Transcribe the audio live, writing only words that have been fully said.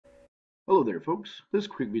Hello there, folks. This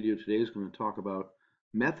quick video today is going to talk about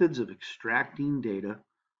methods of extracting data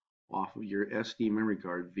off of your SD memory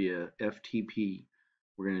card via FTP.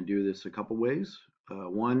 We're going to do this a couple ways.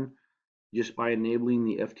 One, just by enabling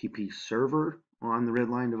the FTP server on the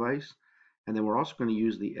RedLion device, and then we're also going to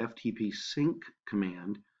use the FTP Sync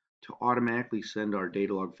command to automatically send our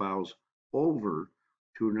data log files over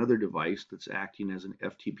to another device that's acting as an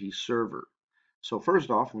FTP server. So first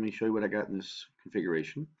off, let me show you what I got in this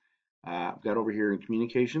configuration. I've got over here in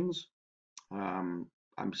communications. I'm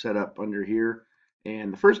set up under here,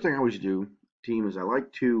 and the first thing I always do, team, is I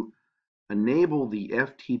like to enable the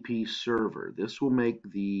FTP server. This will make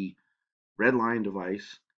the RedLion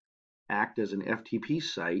device act as an FTP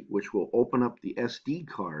site, which will open up the SD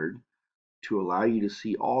card to allow you to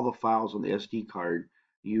see all the files on the SD card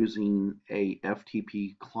using a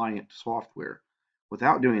FTP client software.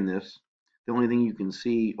 Without doing this, the only thing you can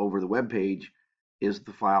see over the web page is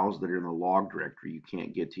the files that are in the log directory. You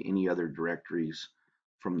can't get to any other directories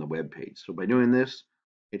from the web page. So by doing this,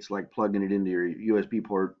 it's like plugging it into your USB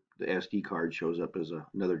port. The SD card shows up as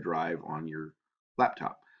another drive on your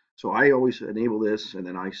laptop. So I always enable this, and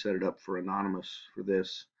then I set it up for anonymous for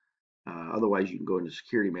this. Otherwise, you can go into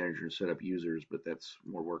Security Manager and set up users, but that's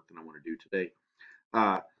more work than I want to do today.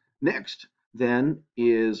 Next, then,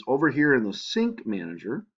 is over here in the Sync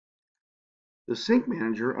Manager. The Sync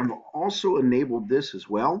Manager, I've also enabled this as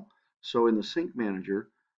well. So in the Sync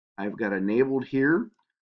Manager, I've got enabled here,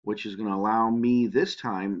 which is going to allow me this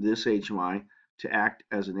time, this HMI, to act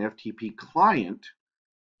as an FTP client,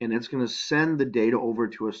 and it's going to send the data over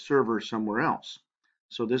to a server somewhere else.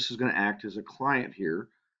 So this is going to act as a client here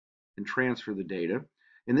and transfer the data.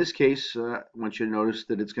 In this case, I want you to notice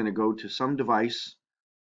that it's going to go to some device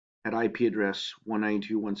at IP address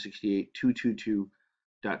 192.168.222.222.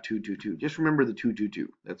 Just remember the 222.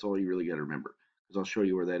 That's all you really got to remember, because I'll show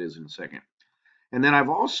you where that is in a second. And then I've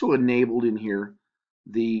also enabled in here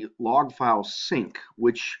the log file sync,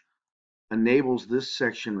 which enables this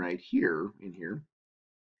section right here in here.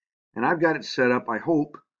 And I've got it set up, I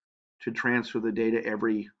hope, to transfer the data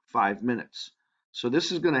every 5 minutes. So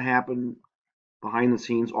this is going to happen behind the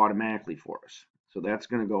scenes automatically for us. So that's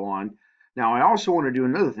going to go on. Now I also want to do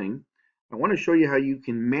another thing. I want to show you how you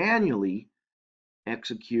can manually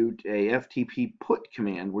execute a FTP put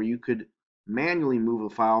command where you could manually move a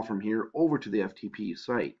file from here over to the FTP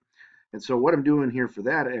site. And so what I'm doing here for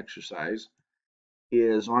that exercise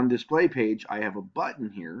is on display page, I have a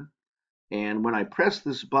button here. And when I press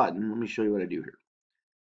this button, let me show you what I do here.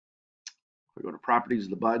 If I go to properties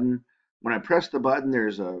of the button, when I press the button,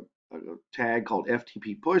 there's a tag called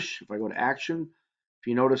FTP push. If I go to action, if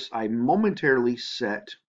you notice, I momentarily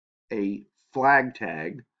set a flag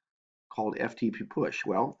tag called FTP push.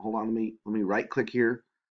 Well, hold on, let me right click here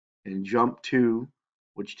and jump to,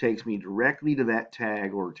 which takes me directly to that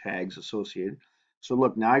tag or tags associated. So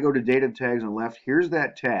look, now I go to data tags on the left. Here's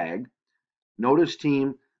that tag. Notice,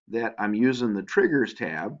 team, that I'm using the triggers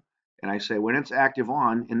tab, and I say when it's active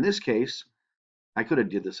on. In this case, I could have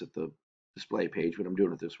did this at the display page, but I'm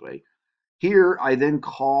doing it this way. Here, I then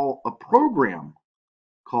call a program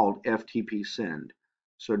called FTP send.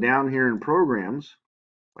 So down here in programs,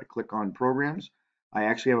 if I click on programs, I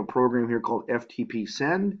actually have a program here called FTP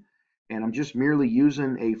send, and I'm just merely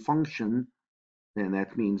using a function, and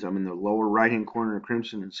that means I'm in the lower right hand corner of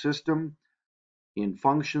Crimson and System. In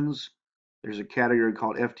functions, there's a category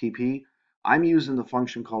called FTP. I'm using the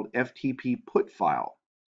function called FTP put file.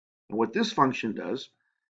 And what this function does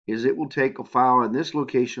is it will take a file in this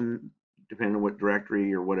location, depending on what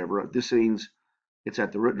directory or whatever. This means it's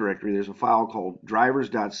at the root directory. There's a file called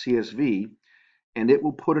drivers.csv, and it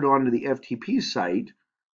will put it onto the FTP site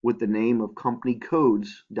with the name of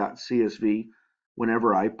companycodes.csv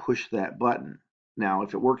whenever I push that button. Now,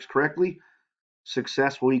 if it works correctly,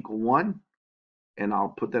 success will equal 1, and I'll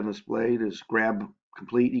put that on display. Just grab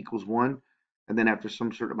complete equals 1, and then after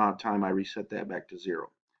some certain amount of time, I reset that back to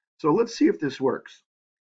 0. So let's see if this works.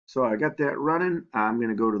 So I got that running. I'm going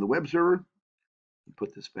to go to the web server and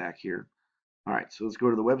put this back here. All right, so let's go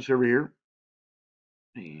to the web server here.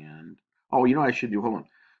 And, oh, you know what I should do? Hold on.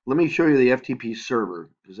 Let me show you the FTP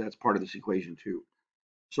server, because that's part of this equation too.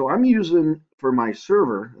 So I'm using, for my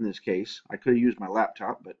server, in this case, I could have used my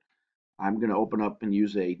laptop, but I'm going to open up and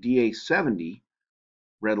use a DA70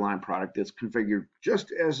 RedLion product that's configured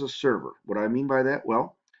just as a server. What do I mean by that?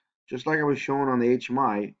 Well, just like I was showing on the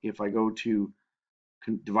HMI, if I go to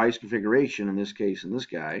device configuration, in this case, in this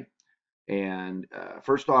guy, and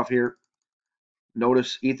first off here,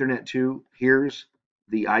 notice Ethernet 2, here's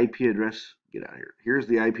the IP address, get out of here, here's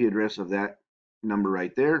the IP address of that number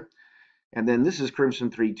right there, and then this is Crimson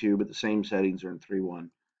 3.2, but the same settings are in 3.1.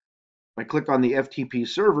 If I click on the FTP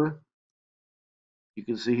server, you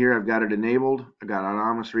can see here I've got it enabled. I got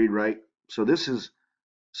anonymous read write. So this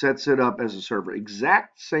sets it up as a server.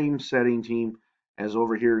 Exact same setting, team, as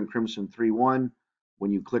over here in Crimson 3.1.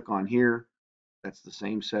 When you click on here, that's the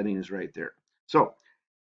same setting as right there. So,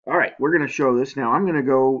 all right, we're going to show this. Now I'm going to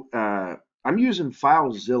go, I'm using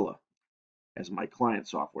FileZilla as my client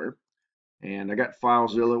software. And I got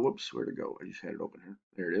FileZilla. Whoops, where'd it go? I just had it open here.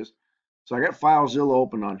 There it is. So I got FileZilla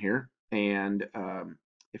open on here. And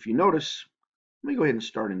if you notice, let me go ahead and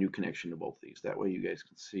start a new connection to both these. That way you guys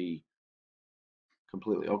can see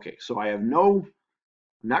completely. Okay, so I have I'm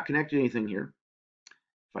not connected anything here.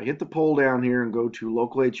 If I hit the pull down here and go to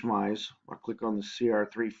local HMIs, I'll click on the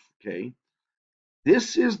CR3K.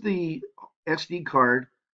 This is the SD card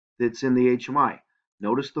that's in the HMI.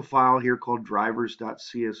 Notice the file here called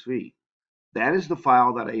drivers.csv. That is the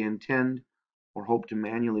file that I intend or hope to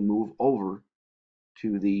manually move over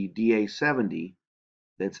to the DA70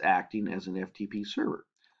 that's acting as an FTP server.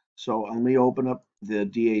 So let me open up the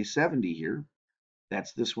DA70 here.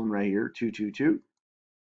 That's this one right here, 222.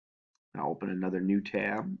 I'll open another new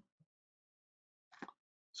tab.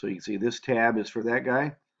 So you can see this tab is for that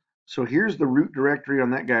guy. So here's the root directory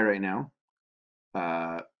on that guy right now.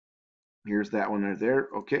 Here's that one right there.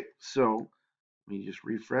 Okay, so let me just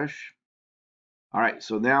refresh. All right,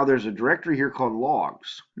 so now there's a directory here called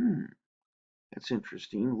logs. That's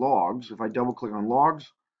interesting. Logs. If I double click on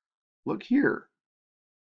logs, look here.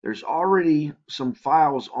 There's already some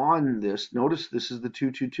files on this. Notice this is the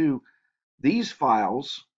 222. These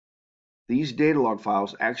files, these data log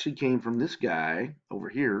files actually came from this guy over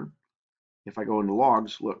here. If I go into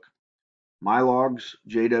logs, look, my logs,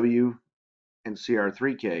 JW, and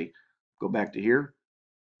CR3K. Go back to here,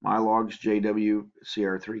 my logs, JW,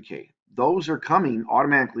 CR3K. Those are coming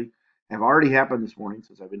automatically, have already happened this morning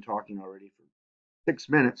since I've been talking already for 6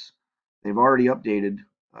 minutes. They've already updated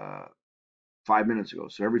 5 minutes ago.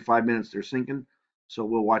 So every 5 minutes they're syncing. So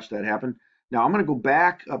we'll watch that happen. Now I'm going to go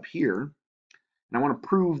back up here and I want to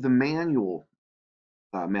prove the manual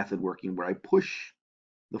method working where I push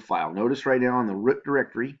the file. Notice right now on the root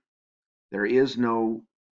directory, there is no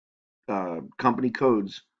company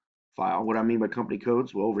codes file. What I mean by company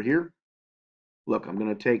codes, well, over here, look, I'm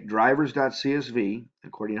going to take drivers.csv,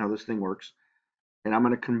 according to how this thing works, and I'm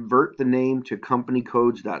going to convert the name to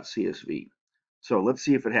companycodes.csv. So let's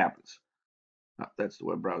see if it happens. That's the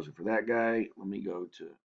web browser for that guy. Let me go to,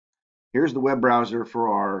 here's the web browser for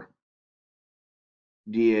our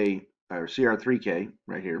DA or CR3K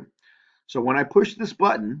right here. So when I push this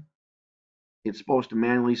button, it's supposed to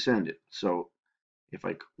manually send it. So if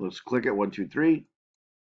let's click it, 1, 2, 3.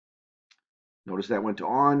 Notice that went to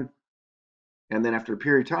on, and then after a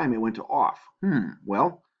period of time, it went to off.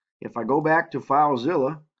 Well, if I go back to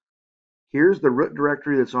FileZilla, here's the root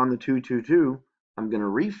directory that's on the 222. I'm going to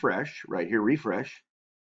refresh, right here, refresh.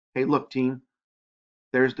 Hey, look, team,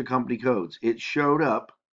 there's the company codes. It showed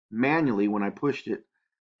up manually when I pushed it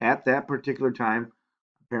at that particular time.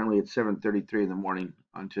 Apparently, it's 7:33 in the morning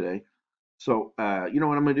on today. So, you know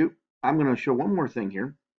what I'm going to do? I'm going to show one more thing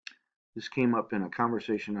here. This came up in a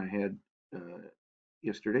conversation I had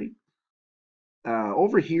yesterday.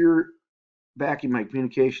 Over here, back in my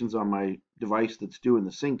communications on my device that's doing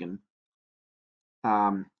the syncing,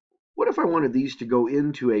 what if I wanted these to go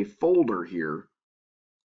into a folder here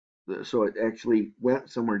so it actually went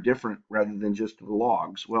somewhere different rather than just the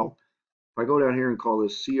logs? Well, if I go down here and call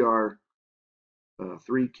this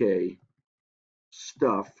CR3K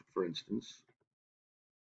stuff, for instance,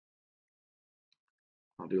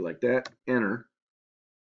 I'll do like that, enter.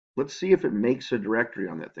 Let's see if it makes a directory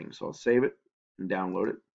on that thing. So I'll save it and download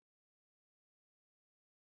it.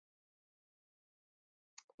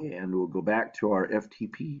 And we'll go back to our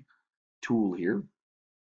FTP tool here.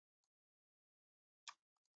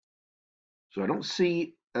 So I don't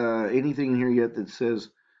see anything in here yet that says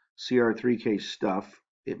CR3K stuff.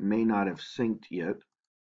 It may not have synced yet.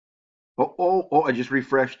 Oh, I just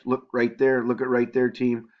refreshed. Look right there. Look at right there,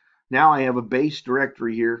 team. Now I have a base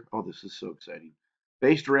directory here. Oh, this is so exciting.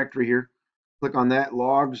 Base directory here. Click on that,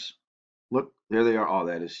 logs. Look, there they are. Oh,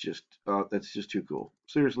 that's just too cool.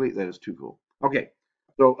 Seriously, that is too cool. Okay,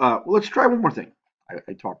 so let's try one more thing.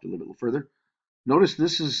 I talked a little bit further. Notice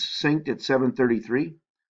this is synced at 7:33.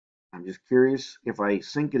 I'm just curious, if I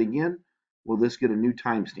sync it again, will this get a new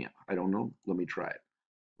timestamp? I don't know. Let me try it.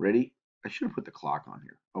 Ready? I should have put the clock on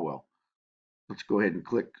here. Oh well. Let's go ahead and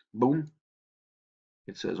click. Boom.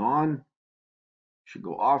 It says on. Should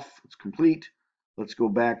go off. It's complete. Let's go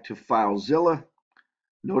back to FileZilla.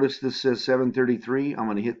 Notice this says 7:33. I'm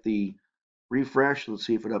going to hit the refresh. Let's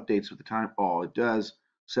see if it updates with the time. Oh, it does.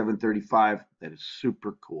 7:35. That is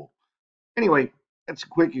super cool. Anyway, that's a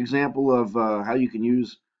quick example of how you can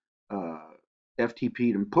use uh,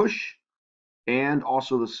 FTP to push and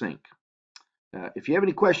also the sync. If you have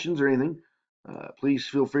any questions or anything, please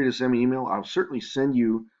feel free to send me an email. I'll certainly send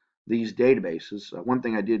you these databases. One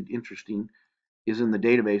thing I did interesting is in the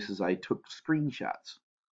databases, I took screenshots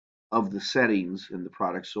of the settings in the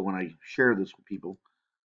product. So when I share this with people,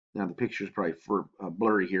 now the picture is probably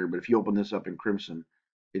blurry here, but if you open this up in Crimson,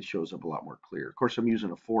 it shows up a lot more clear. Of course, I'm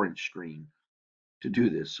using a 4-inch screen to do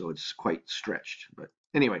this, so it's quite stretched. But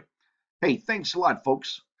anyway, hey, thanks a lot,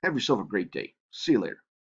 folks. Have yourself a great day. See you later.